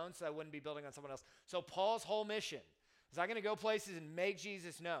not known, so I wouldn't be building on someone else. So Paul's whole mission is I'm going to go places and make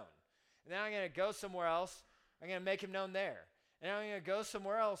Jesus known. And then I'm going to go somewhere else. I'm going to make him known there. And I'm going to go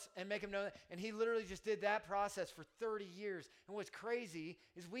somewhere else and make him known. And he literally just did that process for 30 years. And what's crazy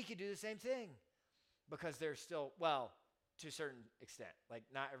is we could do the same thing because there's still, well, to a certain extent, like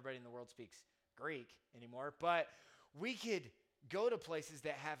not everybody in the world speaks Greek anymore, but we could go to places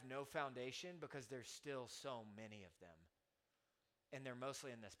that have no foundation because there's still so many of them. And they're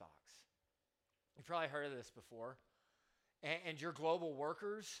mostly in this box. You've probably heard of this before. And your global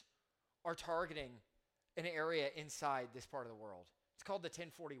workers are targeting an area inside this part of the world. It's called the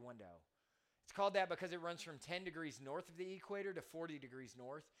 1040 window. It's called that because it runs from 10 degrees north of the equator to 40 degrees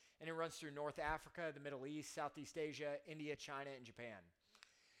north, and it runs through North Africa, the Middle East, Southeast Asia, India, China, and Japan.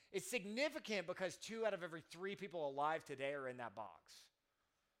 It's significant because 2 out of every 3 people alive today are in that box.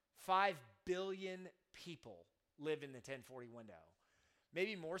 5 billion people live in the 1040 window.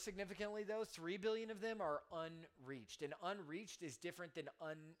 Maybe more significantly, though, 3 billion of them are unreached. And unreached is different than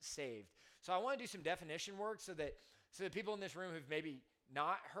unsaved. So I want to do some definition work so that people in this room who've maybe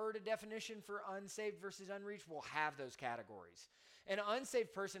not heard a definition for unsaved versus unreached will have those categories. An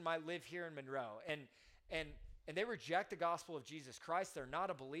unsaved person might live here in Monroe, and they reject the gospel of Jesus Christ. They're not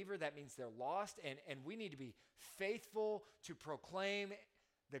a believer. That means they're lost, and we need to be faithful to proclaim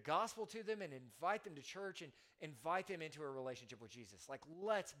the gospel to them and invite them to church and invite them into a relationship with Jesus. Like,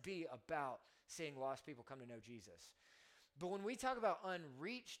 let's be about seeing lost people come to know Jesus. But when we talk about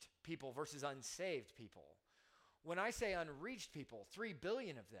unreached people versus unsaved people, when I say unreached people, 3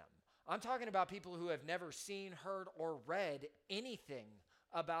 billion of them, I'm talking about people who have never seen, heard, or read anything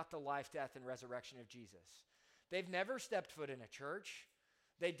about the life, death, and resurrection of Jesus. They've never stepped foot in a church.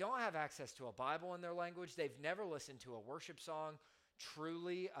 They don't have access to a Bible in their language. They've never listened to a worship song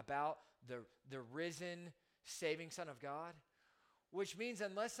truly about the risen, saving Son of God, which means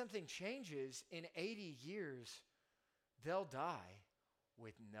unless something changes in 80 years, they'll die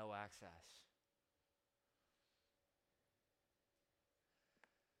with no access.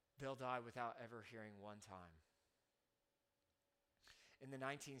 They'll die without ever hearing one time. In the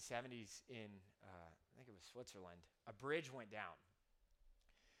 1970s in, I think it was Switzerland, a bridge went down.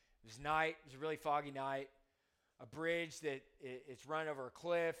 It was night. It was a really foggy night. A bridge that it's run over a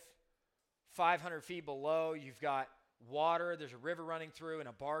cliff. 500 feet below, you've got water. There's a river running through, and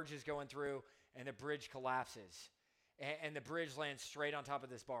a barge is going through, and the bridge collapses. And the bridge lands straight on top of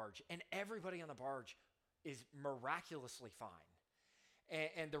this barge. And everybody on the barge is miraculously fine.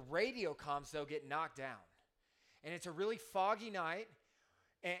 And the radio comms, though, get knocked down. And it's a really foggy night,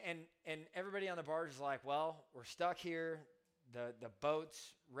 and everybody on the barge is like, well, we're stuck here. The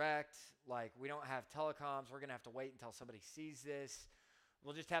boat's wrecked. Like, we don't have telecoms. We're going to have to wait until somebody sees this.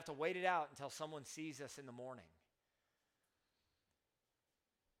 We'll just have to wait it out until someone sees us in the morning.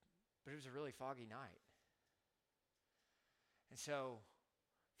 But it was a really foggy night. And so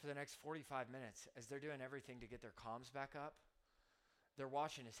for the next 45 minutes, as they're doing everything to get their comms back up, they're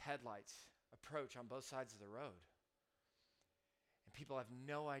watching his headlights approach on both sides of the road. And people have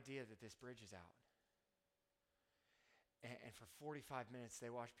no idea that this bridge is out. And for 45 minutes, they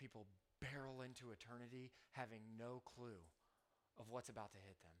watch people barrel into eternity having no clue of what's about to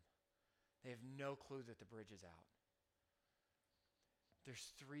hit them. They have no clue that the bridge is out.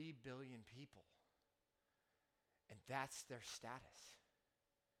 There's 3 billion people, and that's their status.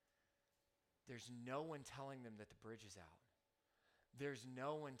 There's no one telling them that the bridge is out. There's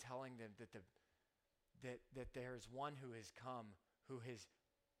no one telling them that there's one who has come, who has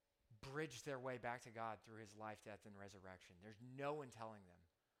bridged their way back to God through his life, death, and resurrection. There's no one telling them.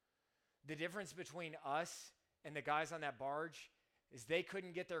 The difference between us and the guys on that barge is they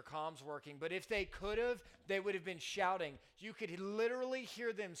couldn't get their comms working, but if they could have, they would have been shouting. You could literally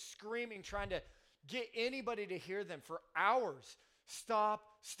hear them screaming, trying to get anybody to hear them for hours. Stop,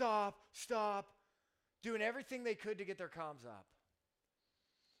 stop, stop, doing everything they could to get their comms up.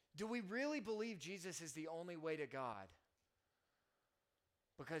 Do we really believe Jesus is the only way to God?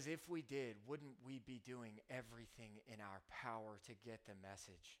 Because if we did, wouldn't we be doing everything in our power to get the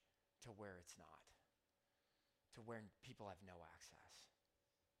message to where it's not? To where people have no access.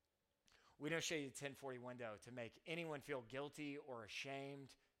 We don't show you the 1040 window to make anyone feel guilty or ashamed.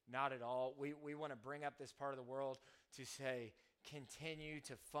 Not at all. We want to bring up this part of the world to say, continue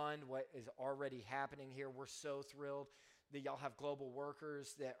to fund what is already happening here. We're so thrilled that y'all have global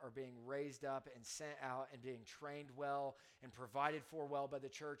workers that are being raised up and sent out and being trained well and provided for well by the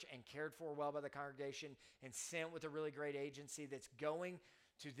church and cared for well by the congregation and sent with a really great agency that's going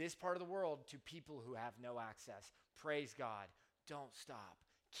to this part of the world to people who have no access. Praise God. Don't stop.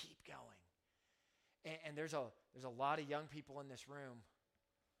 Keep going. And there's a lot of young people in this room.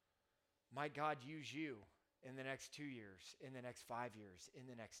 Might God use you in the next 2 years, in the next 5 years, in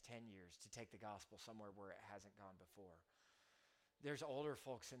the next 10 years to take the gospel somewhere where it hasn't gone before. There's older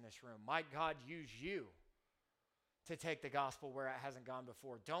folks in this room. Might God use you to take the gospel where it hasn't gone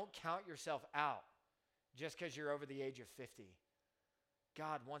before. Don't count yourself out just because you're over the age of 50.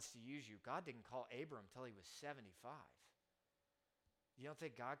 God wants to use you. God didn't call Abram till he was 75. You don't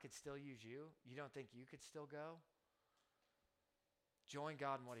think God could still use you? You don't think you could still go? Join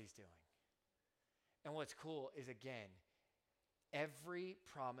God in what he's doing. And what's cool is, again, every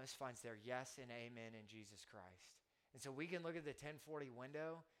promise finds their yes and amen in Jesus Christ. And so we can look at the 1040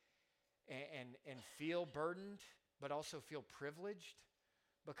 window and feel burdened, but also feel privileged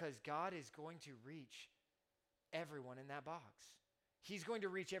because God is going to reach everyone in that box. He's going to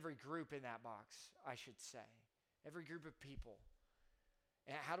reach every group in that box, I should say, every group of people.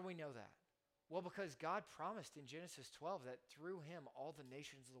 And how do we know that? Well, because God promised in Genesis 12 that through him all the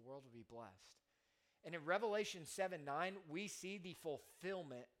nations of the world would be blessed. And in Revelation 7:9, we see the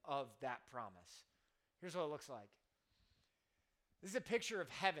fulfillment of that promise. Here's what it looks like. This is a picture of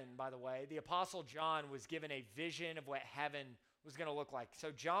heaven, by the way. The Apostle John was given a vision of what heaven was going to look like.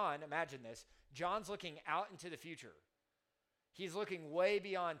 So John, imagine this. John's looking out into the future. He's looking way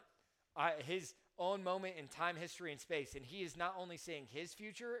beyond his own moment in time, history, and space. And he is not only seeing his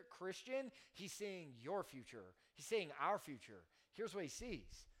future, Christian, he's seeing your future. He's seeing our future. Here's what he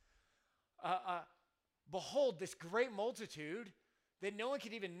sees. Behold, this great multitude that no one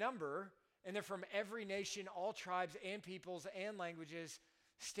could even number, and they're from every nation, all tribes and peoples and languages,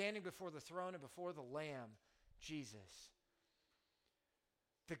 standing before the throne and before the Lamb, Jesus.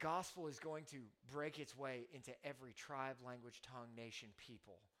 The gospel is going to break its way into every tribe, language, tongue, nation,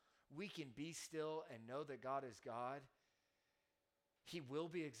 people. We can be still and know that God is God. He will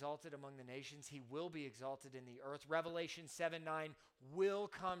be exalted among the nations. He will be exalted in the earth. Revelation 7:9 will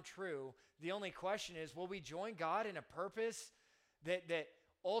come true. The only question is, will we join God in a purpose that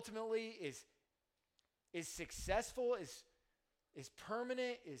ultimately is successful, is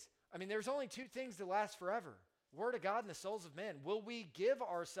permanent, there's only two things that last forever. Word of God and the souls of men. Will we give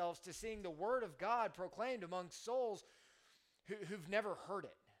ourselves to seeing the word of God proclaimed among souls who've never heard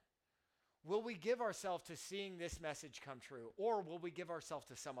it? Will we give ourselves to seeing this message come true? Or will we give ourselves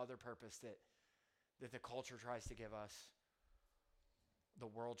to some other purpose that the culture tries to give us, the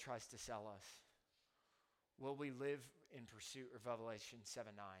world tries to sell us? Will we live in pursuit of Revelation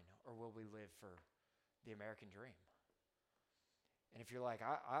 7:9, or will we live for the American dream? And if you're like,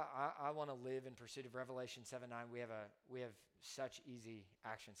 I want to live in pursuit of Revelation 7:9, we have such easy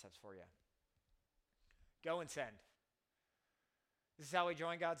action steps for you. Go and send. This is how we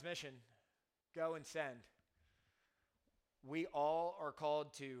join God's mission. Go and send. We all are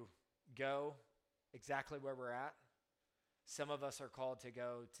called to go exactly where we're at. Some of us are called to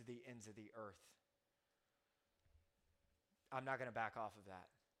go to the ends of the earth. I'm not going to back off of that.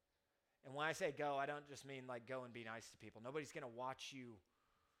 And when I say go, I don't just mean like go and be nice to people. Nobody's going to watch you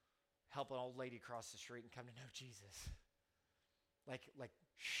help an old lady cross the street and come to know Jesus. Like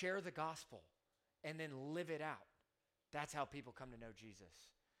share the gospel and then live it out. That's how people come to know Jesus.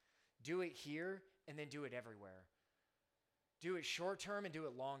 Do it here and then do it everywhere. Do it short term and do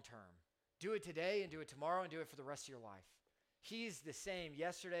it long term. Do it today and do it tomorrow and do it for the rest of your life. He's the same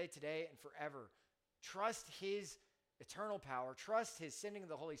yesterday, today, and forever. Trust his eternal power. Trust his sending of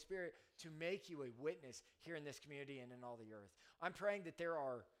the Holy Spirit to make you a witness here in this community and in all the earth. I'm praying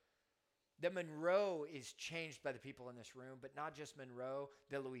that Monroe is changed by the people in this room, but not just Monroe,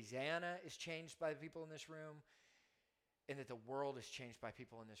 that Louisiana is changed by the people in this room, and that the world is changed by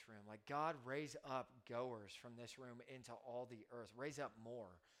people in this room. Like, God, raise up goers from this room into all the earth. Raise up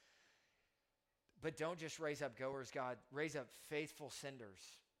more. But don't just raise up goers, God. Raise up faithful senders.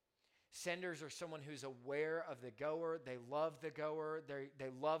 Senders are someone who's aware of the goer. They love the goer. They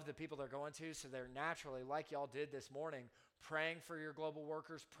love the people they're going to, so they're naturally, like y'all did this morning, praying for your global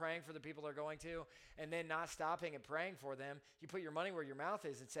workers, praying for the people they're going to, and then not stopping and praying for them. You put your money where your mouth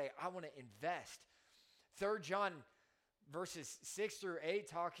is and say, I want to invest. 3 John verses 6 through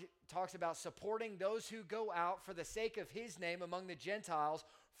 8 talks about supporting those who go out for the sake of his name among the Gentiles,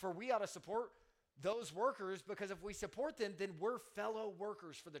 for we ought to support those workers, because if we support them, then we're fellow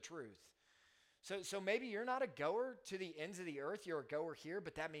workers for the truth. So maybe you're not a goer to the ends of the earth, you're a goer here,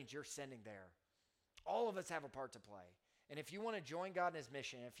 but that means you're sending there. All of us have a part to play. And if you want to join God in his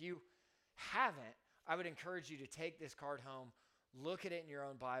mission, if you haven't, I would encourage you to take this card home, look at it in your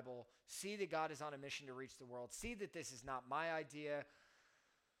own Bible, see that God is on a mission to reach the world, see that this is not my idea,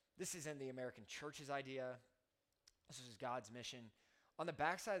 this isn't the American church's idea, this is God's mission. On the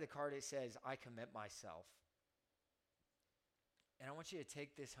backside of the card, it says, I commit myself. And I want you to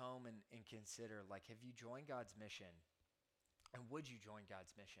take this home and consider, like, have you joined God's mission? And would you join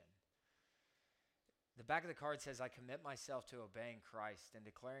God's mission? The back of the card says, I commit myself to obeying Christ and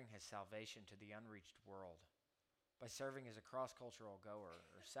declaring his salvation to the unreached world by serving as a cross-cultural goer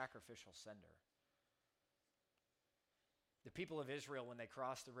or sacrificial sender. The people of Israel, when they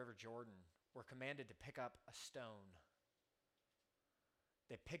crossed the River Jordan, were commanded to pick up a stone.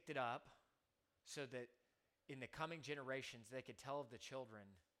 They picked it up so that in the coming generations, they could tell of the children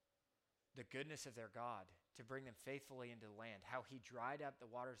the goodness of their God, to bring them faithfully into the land, how he dried up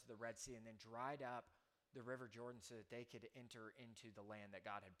the waters of the Red Sea and then dried up the River Jordan so that they could enter into the land that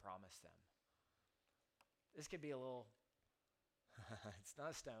God had promised them. This could be a little, it's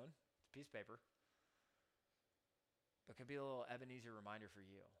not a stone, it's a piece of paper, but it could be a little Ebenezer reminder for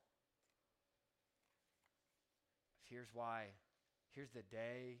you. Here's why. Here's the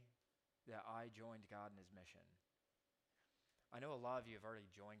day that I joined God in his mission. I know a lot of you have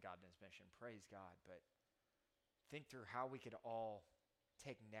already joined God in his mission. Praise God. But think through how we could all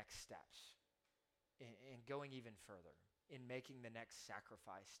take next steps in going even further, in making the next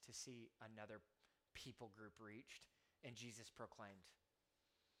sacrifice to see another people group reached and Jesus proclaimed.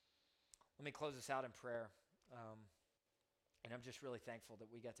 Let me close this out in prayer. And I'm just really thankful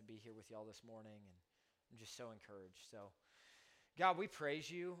that we got to be here with y'all this morning. And I'm just so encouraged. So, God, we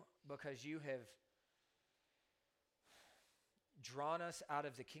praise you because you have drawn us out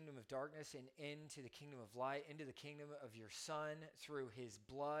of the kingdom of darkness and into the kingdom of light, into the kingdom of your Son. Through his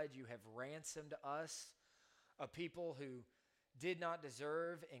blood, you have ransomed us, a people who did not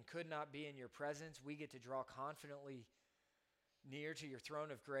deserve and could not be in your presence. We get to draw confidently near to your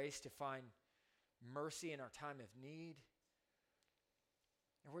throne of grace to find mercy in our time of need.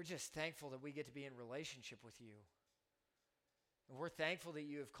 And we're just thankful that we get to be in relationship with you. And we're thankful that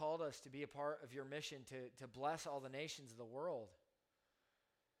you have called us to be a part of your mission to bless all the nations of the world.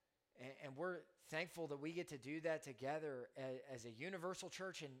 And we're thankful that we get to do that together as a universal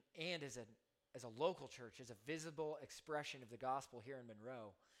church and as a local church, as a visible expression of the gospel here in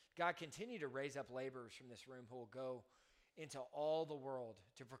Monroe. God, continue to raise up laborers from this room who will go into all the world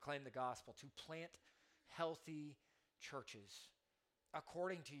to proclaim the gospel, to plant healthy churches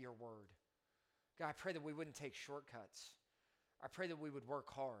according to your word. God, I pray that we wouldn't take shortcuts. I pray that we would work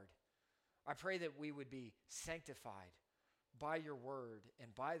hard. I pray that we would be sanctified by your word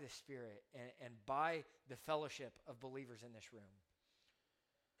and by the Spirit and by the fellowship of believers in this room.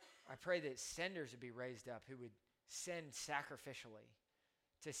 I pray that senders would be raised up who would send sacrificially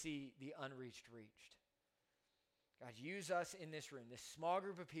to see the unreached reached. God, use us in this room, this small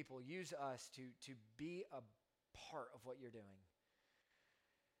group of people, use us to be a part of what you're doing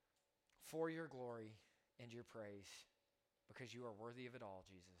for your glory and your praise. Because you are worthy of it all,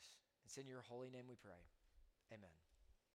 Jesus. It's in your holy name we pray. Amen.